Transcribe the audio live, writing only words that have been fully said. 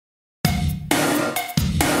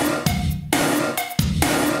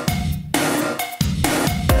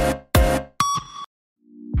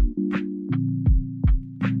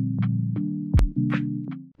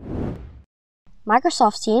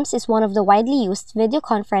Microsoft Teams is one of the widely used video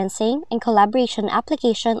conferencing and collaboration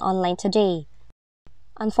application online today.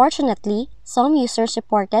 Unfortunately, some users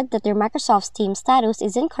reported that their Microsoft Teams status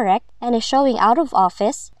is incorrect and is showing out of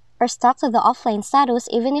office or stuck to the offline status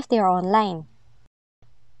even if they are online.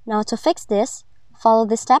 Now to fix this, follow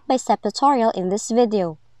the step-by-step tutorial in this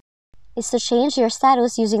video. It's to change your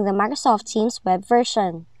status using the Microsoft Teams web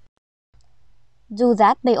version. Do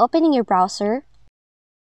that by opening your browser,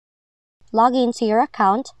 log into your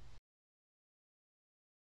account,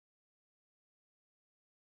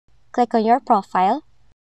 click on your profile,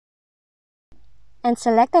 and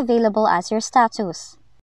select Available as your status.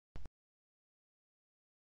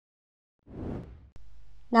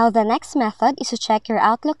 Now the next method is to check your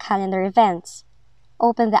Outlook calendar events.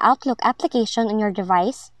 Open the Outlook application on your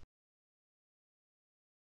device,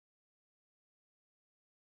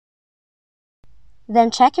 then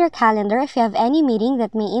check your calendar if you have any meeting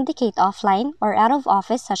that may indicate offline or out of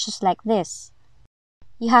office, such as like this.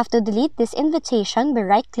 You have to delete this invitation by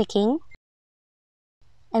right-clicking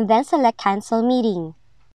and then select Cancel Meeting.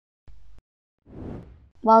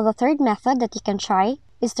 While the third method that you can try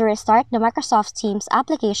is to restart the Microsoft Teams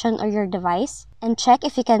application on your device and check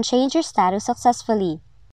if you can change your status successfully.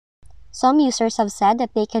 Some users have said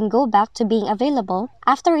that they can go back to being available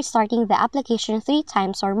after restarting the application 3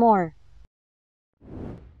 times or more.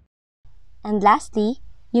 And lastly,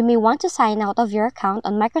 you may want to sign out of your account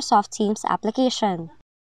on Microsoft Teams application.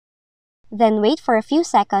 Then wait for a few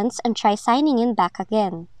seconds and try signing in back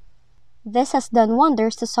again. This has done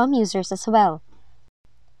wonders to some users as well.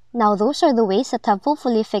 Now those are the ways that have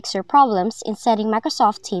hopefully fixed your problems in setting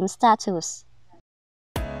Microsoft Teams status.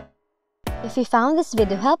 If you found this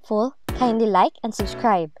video helpful, kindly like and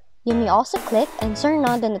subscribe. You may also click and turn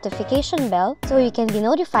on the notification bell so you can be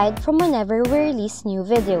notified from whenever we release new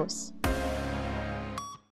videos.